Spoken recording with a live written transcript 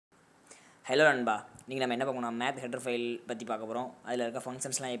Hello நண்பா, நீங்கள் நம்ம என்ன பார்க்கணும், மேத் ஹெடர் ஃபைல் பற்றி பார்க்க போகிறோம். அதில் இருக்க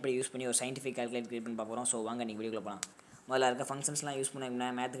ஃபங்க்ஷன்ஸ்லாம் எப்படி யூஸ் பண்ணி ஒரு சயின்டிஃபிக் கால்குலேட் கிரியேட் பண்ணி பார்க்க போகிறோம். ஸோ வாங்க நீங்கள் வீடியோக்குள்ள போகலாம். முதல்ல இருக்க ஃபங்க்ஷன்ஸ்லாம் யூஸ் பண்ண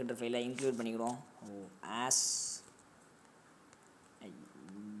மேத் ஹெடர் ஃபைலில் இன்க்ளூட் பண்ணிக்கிறோம். ஆஸ்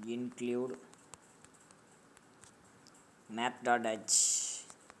இன்க்ளூட் math.h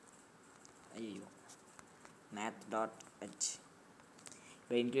math.h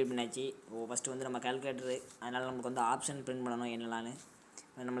இப்போ இன்க்ளூட் பண்ணாச்சு. ஃபஸ்ட்டு வந்து நம்ம கால்குலேட்டரு, அதனால் நமக்கு வந்து ஆப்ஷன் பிரிண்ட் பண்ணணும் என்னலான்னு.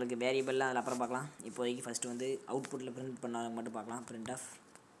 நம்மளுக்கு வேரியபிள்லாம் அதில் அப்புறம் பார்க்கலாம். இப்போதைக்கு ஃபஸ்ட்டு வந்து அவுட்புட்டில் பிரிண்ட் பண்ண மட்டும் பார்க்கலாம். Print of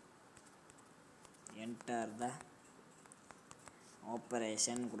enter the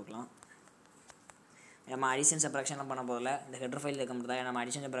operation கொடுக்கலாம். நம்ம அடிஷன் சப்ராக்ஷன்லாம் பண்ண போதில்ல, இந்த ஹெடர் ஃபைல் இருக்க மட்டும் தான் நம்ம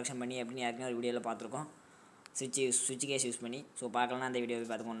அடிஷன் சப்ராக்ஷன் பண்ணி அப்படின்னு ஏற்கனவே ஒரு வீடியோவில் பார்த்துருக்கோம். சுவிட்ச் கேஸ் யூஸ் பண்ணி. ஸோ பார்க்கலன்னா அந்த வீடியோவை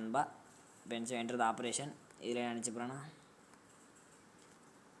பார்த்துக்கணும் நண்பா. இப்போ என்டர் த ஆப்பரேஷன் இதில் நினச்சிப்போன்னா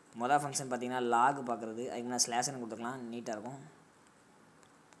மொதல் ஃபங்க்ஷன் பார்த்தீங்கன்னா லாக் பார்க்குறது. அதுக்கு முன்னாடி ஸ்லாஷன் கொடுத்துக்கலாம், நீட்டாக இருக்கும்.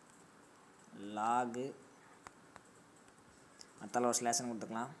 லாகு அடுத்தால ஒரு ஸ்லாஷன்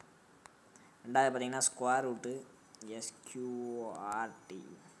கொடுத்துக்கலாம். ரெண்டாவது பார்த்தீங்கன்னா ஸ்கொயர் ரூட்டு SQRT,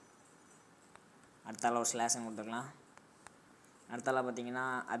 அடுத்தால ஒரு ஸ்லாஷன் கொடுத்துக்கலாம். அடுத்தால பார்த்தீங்கன்னா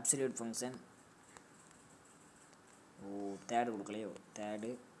absolute function. Third கொடுக்கலையோ, third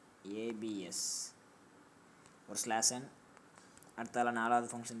ABS ஒரு ஸ்லாஷன். அடுத்தால நாலாவது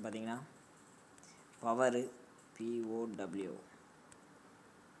ஃபங்க்ஷன் பார்த்தீங்கன்னா பவரு POW.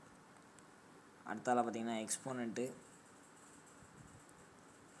 அடுத்தால பார்த்தீங்கன்னா எக்ஸ்போனண்ட்டு.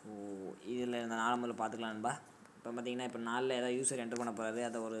 இதில் இந்த 4 முதல்ல பார்த்துக்கலாம் நண்பா. இப்போ பார்த்தீங்கன்னா இப்போ 4ல் ஏதாவது யூசர் என்ட்ரு பண்ண போகிறாரு,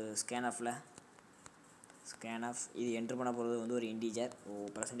 அதை ஒரு ஸ்கேன் ஆஃப் இது என்ட்ரு பண்ண போகிறது வந்து ஒரு இன்டீஜர்.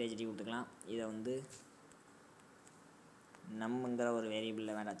 % விட்டுக்கலாம். இதை வந்து நம்மங்கிற ஒரு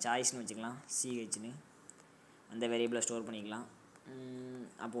வேரியபிளில் வேண்டாம், சாய்ஸ்னு வச்சுக்கலாம், CHன்னு அந்த வேரியபிளை ஸ்டோர் பண்ணிக்கலாம்.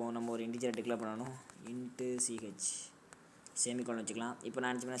 அப்போது நம்ம ஒரு இன்டீஜரை டிக்ளேர் பண்ணணும். இன்ட்டு CH செமிகோலன் வச்சுக்கலாம். இப்போ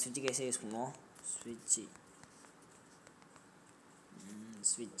நான் நினச்சேன்னா ஸ்விட்ச் கேஸே யூஸ் பண்ணுவோம். ஸ்விட்ச்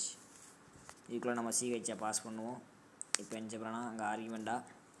இதுக்குள்ளே நம்ம CHஐ பாஸ் பண்ணுவோம். இப்போ என்ன செய்யறோம்னா அங்கே ஆர்குமெண்ட்டாக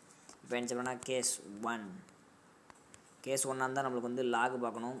இப்போ என்ன செய்யறோம்னா கேஸ் 1 இருந்தால் நம்மளுக்கு வந்து லாக்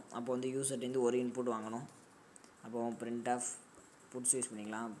பார்க்கணும். அப்போ வந்து யூசர்ட்டேருந்து ஒரு இன்புட் வாங்கணும். அப்போ பிரிண்ட் ஆஃப் புட்ஸ் யூஸ்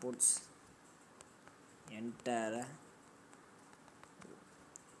பண்ணிக்கலாம். Puts enter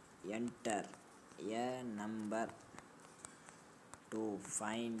a number to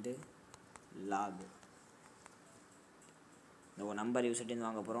find log. இந்த ஒரு நம்பர் யூசர்ட்டேருந்து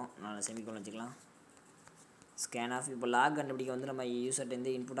வாங்க போகிறோம், நான் செமிகோலன் வச்சுக்கலாம். ஸ்கேன் ஆஃப் இப்போ லாக் கண்டுபிடிக்க வந்து நம்ம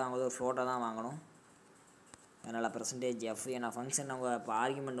யூசர்ட்டேருந்து இன்புட் வாங்கும்போது ஒரு ஃப்ளோட்டாக தான் வாங்கணும். அதனால் %f ஏன்னா ஃபங்க்ஷன் அவங்க இப்போ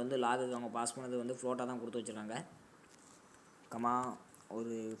ஆர்குமெண்ட் வந்து லாகுக்கு அவங்க பாஸ் பண்ணது வந்து ஃப்ளோட்டாக தான் கொடுத்து வச்சுருக்காங்க. கமா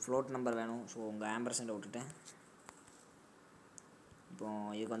ஒரு ஃப்ளோட் நம்பர் வேணும். ஸோ உங்கள் ஆம்பர்சென்ட்டை விட்டுட்டேன்.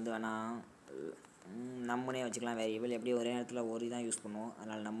 இப்போது இதுக்கு வந்து வேணால் நம்மனே வச்சுக்கலாம். வேரியபிள் எப்படி ஒரே நேரத்தில் ஒரு தான் யூஸ் பண்ணுவோம்,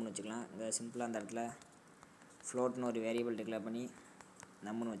 அதனால் நம்மன்னு வச்சுக்கலாம். இங்கே சிம்பிளாக அந்த இடத்துல ஃப்ளோட்னு ஒரு வேரியபிள் டிக்ளேர் பண்ணி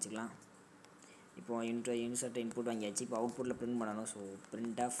நம்மன்னு வச்சுக்கலாம். இப்போது இன்சர்ட்டை இன்புட் வாங்கியாச்சு. இப்போ அவுட்புட்டில் பிரிண்ட் பண்ணணும். ஸோ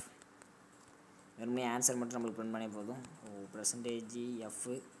பிரிண்ட் ஆஃப் வெறுமனே ஆன்சர் மட்டும் நம்மளுக்கு பிரிண்ட் பண்ணே போதும். %f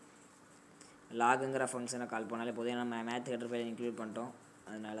லாகுங்கிற ஃபங்க்ஷனை கால் பண்ணாலே போதும். நம்ம மேத் ஹெடர் ஃபைலை இன்க்ளூட் பண்ணிட்டோம்,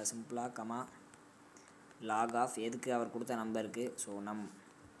 அதனால் சிம்பிளாக கமா லாக் ஆஃப் எதுக்கு அவர் கொடுத்த நம்பருக்கு. ஸோ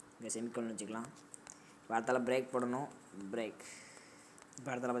இங்கே செமிகோலன் வச்சுக்கலாம். இப்போ அடுத்தால பிரேக் போடணும். பிரேக் இப்போ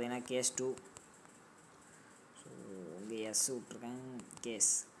அடுத்தால பார்த்தீங்கன்னா கேஸ் 2. ஸோ இங்கே எஸ் விட்ருக்கேன்.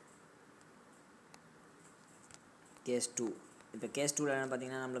 கேஸ் 2. இப்போ கேஸ் 2ல் என்ன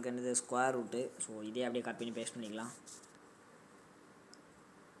பார்த்தீங்கன்னா நம்மளுக்கு என்னது ஸ்கொயர் ரூட்டு. ஸோ இதே அப்படியே காப்பி பண்ணி பேஸ்ட் பண்ணிக்கலாம்.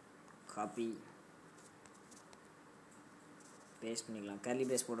 காப்பி பேஸ்ட் பண்ணிக்கலாம். கர்லி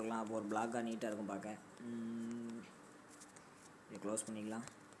பேஸ்ட் போட்டுக்கலாம். அப்போ ஒரு பிளாக்காக நீட்டாக இருக்கும் பார்க்க. இதை க்ளோஸ் பண்ணிக்கலாம்.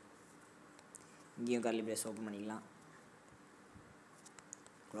 இங்கேயும் கர்லி பேஸ்ட் ஓப்பன் பண்ணிக்கலாம்,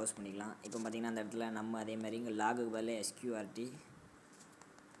 க்ளோஸ் பண்ணிக்கலாம். இப்போ பார்த்திங்கன்னா அந்த இடத்துல நம்ம அதே மாதிரி இங்கே லாகுக்கு பதில் SQRT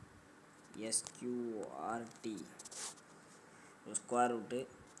ஸ்கொயர் ரூட்டு.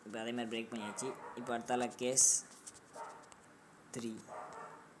 இப்போ அதே மாதிரி பிரேக் பண்ணியாச்சு. இப்போ அடுத்தால கேஸ் 3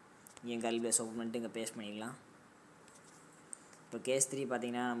 இங்கேயும் கர்லி பேஸ்ட் ஓப்பன் பண்ணிட்டு இங்கே பேஸ்ட் பண்ணிக்கலாம். இப்போ கேஸ் 3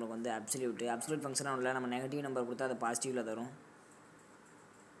 பார்த்திங்கன்னா நம்மளுக்கு வந்து அப்சல்யூட் ஃபங்க்ஷனாக உள்ள நம்ம நெகட்டிவ் நம்பர் கொடுத்தா அது பாசிட்டிவில் தரும்.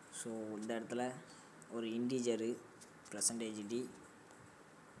 ஸோ இந்த இடத்துல ஒரு இன்டீஜரு %d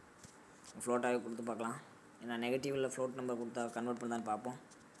ஃப்ளோட்டாகவே கொடுத்து பார்க்கலாம். ஏன்னா நெகட்டிவில் ஃப்ளோட் நம்பர் கொடுத்தா கன்வெர்ட் பண்ணலான்னு பார்ப்போம்.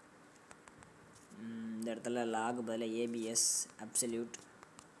 இந்த இடத்துல லாக் பதில் ABS அப்சல்யூட்.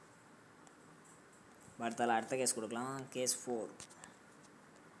 அடுத்த கேஸ் கொடுக்கலாம். கேஸ்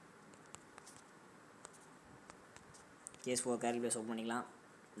 4 கேர்லி பேஸ் ஓப்பன் பண்ணிக்கலாம்,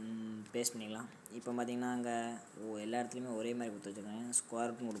 பேஸ்ட் பண்ணிக்கலாம். இப்போ பார்த்திங்கன்னா அங்கே எல்லா இடத்துலையுமே ஒரே மாதிரி கொடுத்து வச்சுருக்காங்க.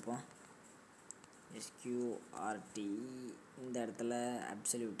 ஸ்கொயர்னு கொடுப்போம். SQRT இந்த இடத்துல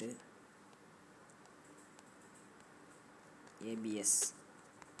அப்சல்யூட்டு ஏபிஎஸ்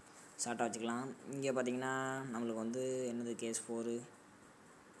ஷார்ட்டாக வச்சுக்கலாம். இங்கே பார்த்தீங்கன்னா நம்மளுக்கு வந்து என்னது கேஸ் 4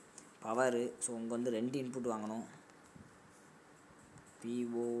 பவரு. ஸோ இங்கே வந்து 2 இன்புட் வாங்கணும்.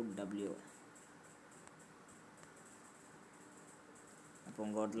 POW. அப்போ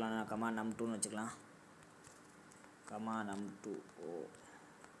உங்கள் இடத்துல கமா num2ன்னு வச்சுக்கலாம். கமா num2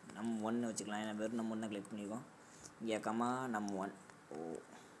 num1 வச்சுக்கலாம். ஏன்னா வெறும் num1 தான் கிளிக் பண்ணியிருக்கோம். இங்கே கமா num1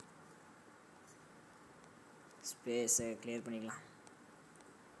 ஸ்பேஸை கிளியர் பண்ணிக்கலாம்.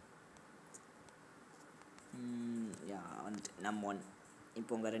 வந்துட்டு num1.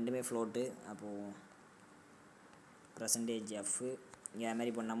 இப்போ உங்கள் ரெண்டுமே ஃப்ளோட்டு. அப்போது %f இங்கே அது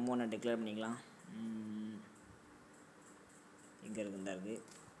மாதிரி இப்போ num1 டிக்ளேர் பண்ணிக்கலாம். எங்கே இருக்குன்னு இருக்குது.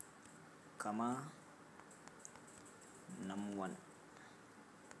 Comma num1.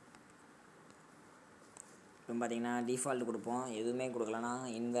 இப்போ பார்த்தீங்கன்னா டிஃபால்ட் கொடுப்போம். எதுவுமே கொடுக்கலன்னா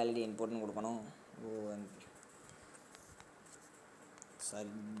இன்வேலிட் இன்புட்னு கொடுக்கணும்.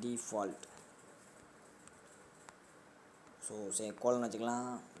 டிஃபால்ட். ஸோ கோலன் வச்சுக்கலாம்.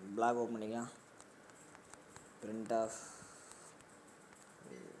 பிளாக் ஓப்பன் பண்ணிக்கலாம். print of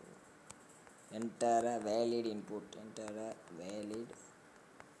enter a valid input.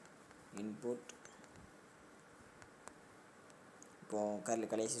 இப்போது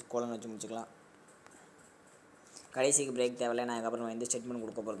கடைசி கோலன் வச்சு முடிச்சுக்கலாம். கடைசிக்கு பிரேக் தேவையில்லை. நான் அதுக்கப்புறம் எந்த ஸ்டேட்மெண்ட்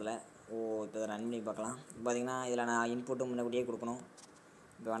கொடுக்க போகிறதில்ல. இப்போ ரன் பண்ணி பார்க்கலாம். பார்த்தீங்கன்னா இதில் நான் இன்புட்டும் முன்னாடியே கொடுக்கணும்.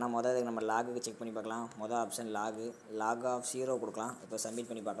 இப்போ வேணால் இதுக்கு நம்ம லாகுக்கு செக் பண்ணி பார்க்கலாம். ஆப்ஷன் லாக் ஆஃப் 0 கொடுக்கலாம். இப்போ சப்மிட்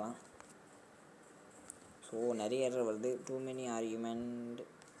பண்ணி பார்க்கலாம். ஸோ நிறைய எரர் வருது. Two many argument.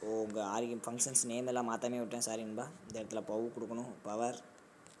 உங்கள் ஃபங்க்ஷன்ஸ் நேம் எல்லாம் மாற்றாமே விட்டேன், சாரி நண்பா. இந்த இடத்துல கொடுக்கணும். பவர்.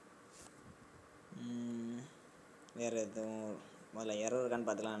 வேறு எதுவும் முதல்ல எரர் இருக்கான்னு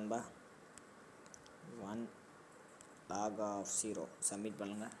பார்த்துக்கலாம் நண்பா. 1 லாக் ஆஃப் 0 சப்மிட்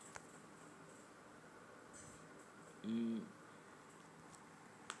பண்ணுங்கள்.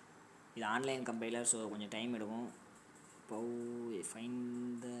 இது ஆன்லைன் கம்பைலர், ஸோ கொஞ்சம் டைம் எடுக்கும். இப்போ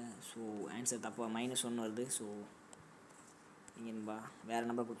ஃபைண்ட் ஸோ ஆன்சர் தப்பாக -1 வருது. ஸோ இங்கேன்பா வேறு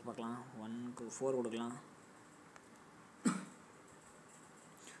நம்பர் கொடுத்து பார்க்கலாம். 1க்கு 4 கொடுக்கலாம்.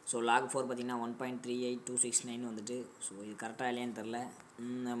 ஸோ லாக் 4 பார்த்தீங்கன்னா 1.38269 வந்துட்டு. ஸோ இது கரெக்டாக இல்லையான்னு தெரில.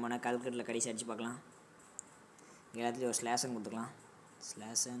 நம்ம கால்குலேட்டரில் கடைசி அடித்து பார்க்கலாம். எல்லாத்துலேயும் ஒரு ஸ்லாஷன் கொடுத்துக்கலாம்.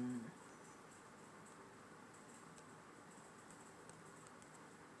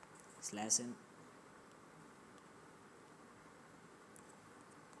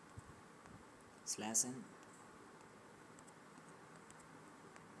 ஸ்லாஷன்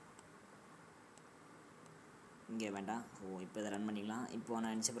இங்கே வேண்டாம். இப்போ இதை ரன் பண்ணிக்கலாம். இப்போ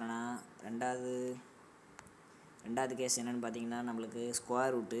நான் நினச்ச போகிறேன்னா ரெண்டாவது கேஸ் என்னென்னு பார்த்தீங்கன்னா நம்மளுக்கு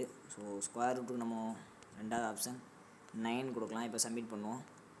ஸ்கொயர் ரூட்டு. ஸோ ஸ்கொயர் ரூட்டுக்கு நம்ம ரெண்டாவது ஆப்ஷன் 9 கொடுக்கலாம். இப்போ சப்மிட் பண்ணுவோம்.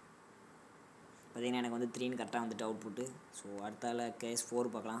 பார்த்தீங்கன்னா எனக்கு வந்து 3ன்னு கரெக்டாக வந்துட்டு அவுட்புட்டு. ஸோ அடுத்தால கேஸ்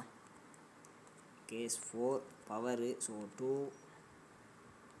 4 பார்க்கலாம். Case 4 power. ஸோ 2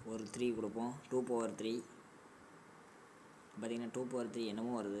 ஒரு 3 கொடுப்போம். 2/3 பார்த்தீங்கன்னா 2/3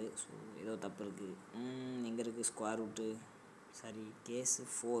 என்னமோ வருது. ஸோ ஏதோ தப்பு இருக்குது. எங்கே இருக்குது ஸ்கொயர் ரூட்டு? சரி, கேஸ்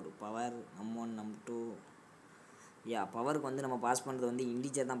 4 பவர் num1 num2. பவருக்கு வந்து நம்ம பாஸ் பண்ணுறது வந்து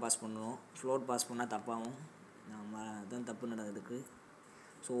இண்டிஜர் தான் பாஸ் பண்ணணும். ஃப்ளோட் பாஸ் பண்ணால் தப்பாகும். நம்ம அதுதான் தப்பு நடந்ததுக்கு.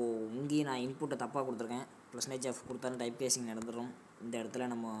 ஸோ இங்கேயும் நான் இன்புட்டை தப்பாக கொடுத்துருக்கேன். %f கொடுத்தாலும் டைப் கேசிங் நடந்துடும். இந்த இடத்துல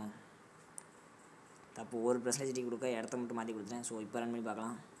நம்ம தப்பு ஒரு % கொடுக்க இடத்த மட்டும் மாற்றி கொடுத்துட்டேன். ஸோ இப்போ ரன் பண்ணி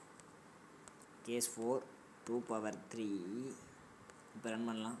பார்க்கலாம். கேஸ் 4 2/3 இப்போ ரன்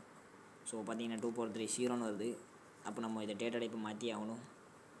பண்ணலாம். ஸோ பார்த்தீங்கன்னா 2/3 0ன்னு வருது. அப்போ நம்ம இதை டேட்டா டைப்பை மாற்றி ஆகணும்.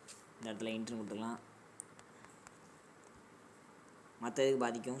 இந்த இடத்துல இன்ட்ரு கொடுத்துக்கலாம். மற்றதுக்கு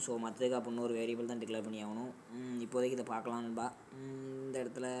பாதிக்கும். ஸோ மற்றதுக்கு அப்போ இன்னொரு வேரியபிள் தான் டிக்ளேர் பண்ணி ஆகணும். இப்போதைக்கு இதை பார்க்கலாம்பா. இந்த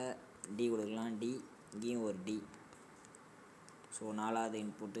இடத்துல D கொடுக்கலாம். D இங்கேயும் ஒரு D. ஸோ 4வது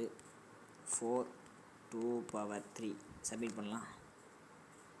இன்புட்டு 4 2/3 சப்மிட் பண்ணலாம்.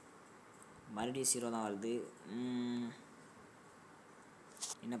 மறுபடியும் 0 தான் வருது.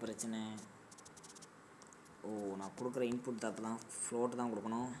 என்ன பிரச்சனை? நான் கொடுக்குற இன்புட் தப்பு தான். ஃப்ளோட் தான்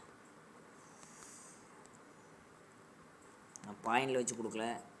கொடுக்கணும். நான் பாயிண்டில் வச்சு கொடுக்கல.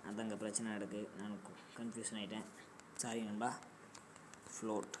 அதுதான் இங்கே பிரச்சனை நடக்குது. நான் கன்ஃபியூஷன் ஆகிட்டேன், சாரி நண்பா.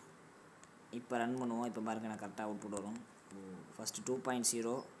 ஃப்ளோட். இப்போ ரன் பண்ணுவோம். இப்போ பாருங்கள், நான் கரெக்டாக அவுட்புட் வரும். ஃபஸ்ட்டு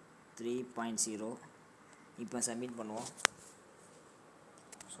 2.0 3.0. இப்போ சப்மிட் பண்ணுவோம்.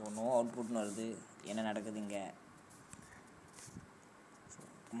 ஸோ நோ அவுட்புட்னு வருது. என்ன நடக்குது இங்கே? ஸோ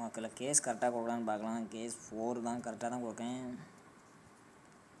மக்களை கேஸ் கரெக்டாக கொடுக்கலான்னு பார்க்கலாம். கேஸ் 4 தான் கரெக்டாக தான் கொடுக்கேன்.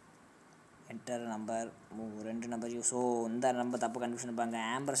 Enter number 2 number. ஸோ இந்த நம்பர் தப்பு கன்ஃபியூஷன் பாருங்க.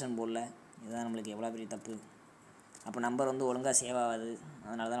 ஆம்பர்சன் போடல. இதுதான் நம்மளுக்கு எவ்வளோ பெரிய தப்பு. அப்போ நம்பர் வந்து ஒழுங்காக சேவ் ஆகாது.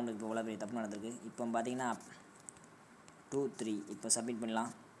 அதனால தான் நம்மளுக்கு இப்போ எவ்வளோ பெரிய தப்பு நடந்திருக்கு. இப்போ பார்த்தீங்கன்னா 2 3. இப்போ சப்மிட்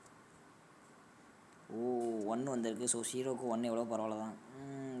பண்ணலாம். ஓ 1 வந்திருக்கு. ஸோ 0க்கு 1 எவ்வளோ பரவாயில்ல தான்.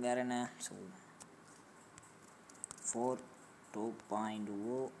 வேறு என்ன? ஸோ 4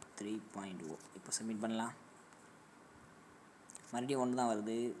 2.0 3.0. இப்போ சப்மிட் பண்ணலாம். மறுபடியும் 1 தான்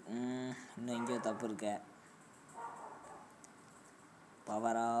வருது. இன்னும் எங்கேயோ தப்பு இருக்க.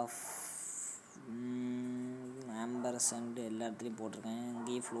 பவர் ஆஃப் ஆம்பர்சண்ட் எல்லா இடத்துலையும் போட்டிருக்கேன்.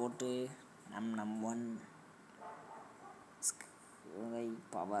 இங்கேயும் ஃப்ளோட்டு நம் 1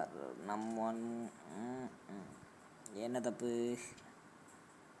 பவர் நம் 1. என்ன தப்பு?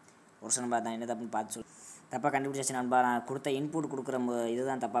 ஒரு நண்பா தான் என்ன தப்புன்னு பார்த்து சொல். தப்பாக கண்டுபிடிச்சாச்சு நண்பா. நான் கொடுத்த இன்புட் கொடுக்குற இது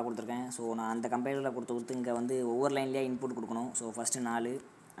தான் தப்பாக கொடுத்துருக்கேன். ஸோ நான் அந்த கம்பெனியில் கொடுத்து இங்கே வந்து ஒவ்வொரு லைன்லேயே இன்புட் கொடுக்கணும். ஸோ ஃபஸ்ட்டு 4,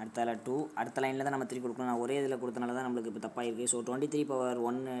 அடுத்தால 2, அடுத்த லைனில் தான் நம்ம 3 கொடுக்கணும். நான் ஒரே இதில் கொடுத்தனால தான் நம்மளுக்கு இப்போ தப்பாக இருக்குது. ஸோ 23 பவர்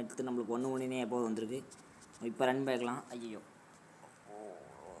 1 எடுத்து நம்மளுக்கு 1 எப்போ வந்திருக்கு. இப்போ ரன் பார்க்கலாம். ஐயோ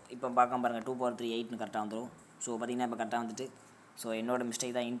இப்போ பார்க்க பாருங்கள் 2 power 3 8ன்னு கரெக்டாக வந்துடும். ஸோ பார்த்திங்கன்னா இப்போ கரெக்டாக வந்துட்டு. ஸோ என்னோடய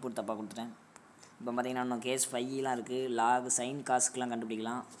மிஸ்டேக் தான், இன்புட் தப்பாக கொடுத்துட்டேன். இப்போ பார்த்திங்கன்னா இன்னும் கேஸ் 5லாம் இருக்குது. லாக் சைன் காசுக்கெலாம்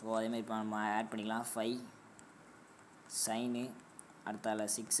கண்டுபிடிக்கலாம். ஸோ அதேமாதிரி இப்போ நம்ம ஆட் பண்ணிக்கலாம். 5 சைனு, அடுத்தால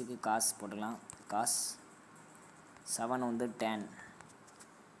 6க்கு காசு போட்டுக்கலாம். காஸ் 7 வந்து 10.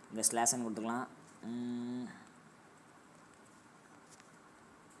 இங்கே ஸ்லாஷன் கொடுத்துக்கலாம்.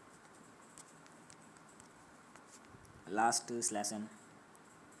 Last ஸ்லாஷன்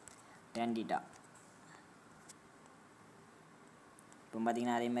 10 theta. இப்போ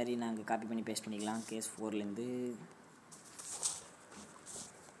பார்த்திங்கன்னா அதே மாதிரி நாங்கள் காப்பி பண்ணி பேஸ்ட் பண்ணிக்கலாம். கேஸ் 4லேருந்து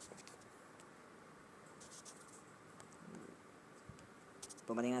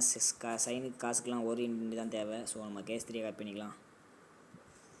இப்போ பார்த்திங்கன்னா சைனுக்கு காசுக்கெலாம் ஒரு யூனிட் தான் தேவை. ஸோ நம்ம கேஸ் 3 காப்பி பண்ணிக்கலாம்.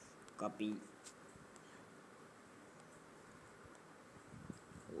 காப்பி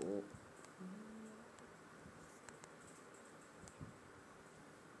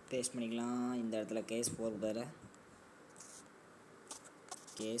பேஸ்ட் பண்ணிக்கலாம். இந்த இடத்துல கேஸ் 4 பதில்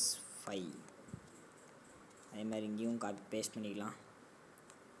கேஸ் 5. அதே மாதிரி இங்கேயும் காப்பி பேஸ்ட் பண்ணிக்கலாம்.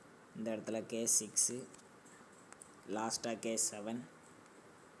 இந்த இடத்துல கேஸ் 6, லாஸ்ட்டாக கேஸ் 7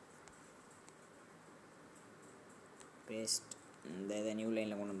 பேஸ்ட். இந்த இதை நியூ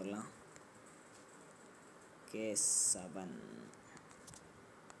லைனில் கொண்டு வந்துடலாம். கேஸ் 7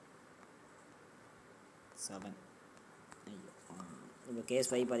 இப்போ கேஸ்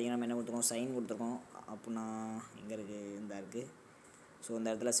 5 பார்த்திங்கன்னா நம்ம என்ன கொடுத்துருக்கோம், சைன் கொடுத்துருக்கோம். அப்படின்னா எங்கே இருக்குது, இந்த இருக்குது. ஸோ இந்த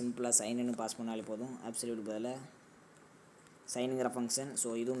இடத்துல சிம்பிளாக சைனுன்னு பாஸ் பண்ணாலே போதும். அப்சல்யூட் பதில் சைனுங்கிற ஃபங்க்ஷன். ஸோ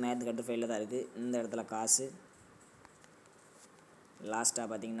இதுவும் மேத் கட்டு ஃபைலில் தான் இருக்குது. இந்த இடத்துல காசு லாஸ்ட்டாக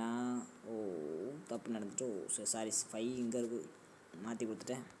பார்த்திங்கன்னா தப்பு நடந்துட்டு. சாரி 5 இங்கே இருக்குது, மாற்றி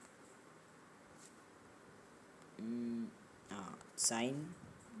கொடுத்துட்டேன். சைன்,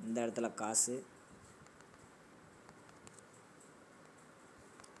 இந்த இடத்துல காசு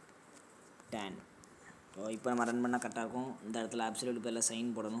 10. இப்போ நம்ம ரன் பண்ணால் கரெக்டாக இருக்கும். இந்த இடத்துல அப்சல்யூட் பதில் சைன்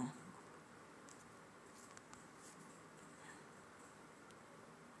போடணும்.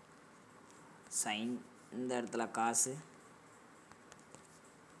 சைன், இந்த இடத்துல காசு,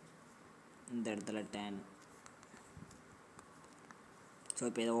 இந்த இடத்துல 10. ஸோ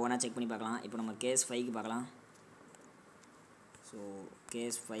இப்போ இதை ஒவ்வொன்றா செக் பண்ணி பார்க்கலாம். இப்போ நம்ம கேஸ் 5க்கு பார்க்கலாம். ஸோ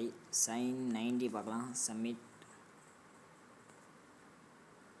கேஸ் 5 சைன் 90 பார்க்கலாம். சப்மிட்.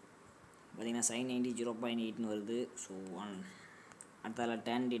 பார்த்திங்கன்னா சைன் 90 0.8ன்னு வருது. ஸோ அடுத்தால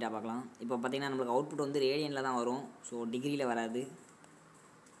 10 டீட்டா பார்க்கலாம். இப்போ பார்த்திங்கன்னா நம்மளுக்கு அவுட்புட் வந்து ரேடியனில் தான் வரும். ஸோ டிகிரியில் வராது.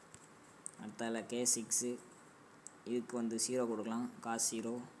 அடுத்தால கேஸ் 6 இதுக்கு வந்து 0 கொடுக்கலாம். காசு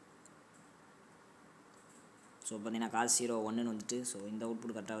 0. ஸோ பார்த்திங்கன்னா காசு 0 1ன்னு வந்துட்டு. ஸோ இந்த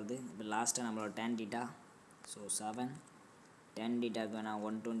அவுட்புட் கரெக்டாக வருது. இப்போ லாஸ்ட்டாக நம்மளோட 10 டீட்டா. ஸோ 7 10 டீட்டாவுக்கு வேணால்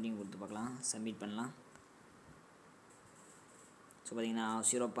 120 கொடுத்து பார்க்கலாம். சப்மிட் பண்ணலாம். ஸோ பார்த்திங்கன்னா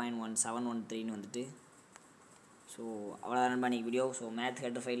 0.1713ன்னு வந்துட்டு. ஸோ அவ்வளோதான் நண்பா இன்றைக்கி வீடியோ. ஸோ மேத்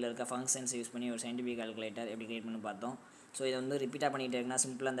ஹெட் ஃபைலில் இருக்க ஃபங்க்ஷன்ஸ் யூஸ் பண்ணி ஒரு சயின்டிஃபிக் கால்குலேட்டர் எப்படி கிரியேட் பண்ணி பார்த்தோம். ஸோ இதை வந்து ரிப்பீட்டாக பண்ணிகிட்டே இருக்குன்னா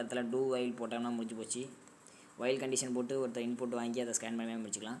சிம்பிளாக அந்த இடத்துல டூ வைல் போட்டோம்னா முடிஞ்சு போச்சு. வைல் கண்டிஷன் போட்டு ஒருத்தர் இன்புட் வாங்கி அதை ஸ்கேன் பண்ணி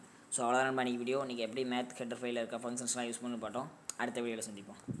முடிச்சுக்கலாம். ஸோ அவ்வளோதான் நண்பா இன்றைக்கி வீடியோ. இன்றைக்கி எப்படி மேத் ஹெட் ஃபைலில் இருக்க ஃபங்க்ஷன்ஸ்லாம் யூஸ் பண்ணி பார்த்தோம். அடுத்த வீடியோவில்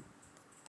சந்திப்போம்.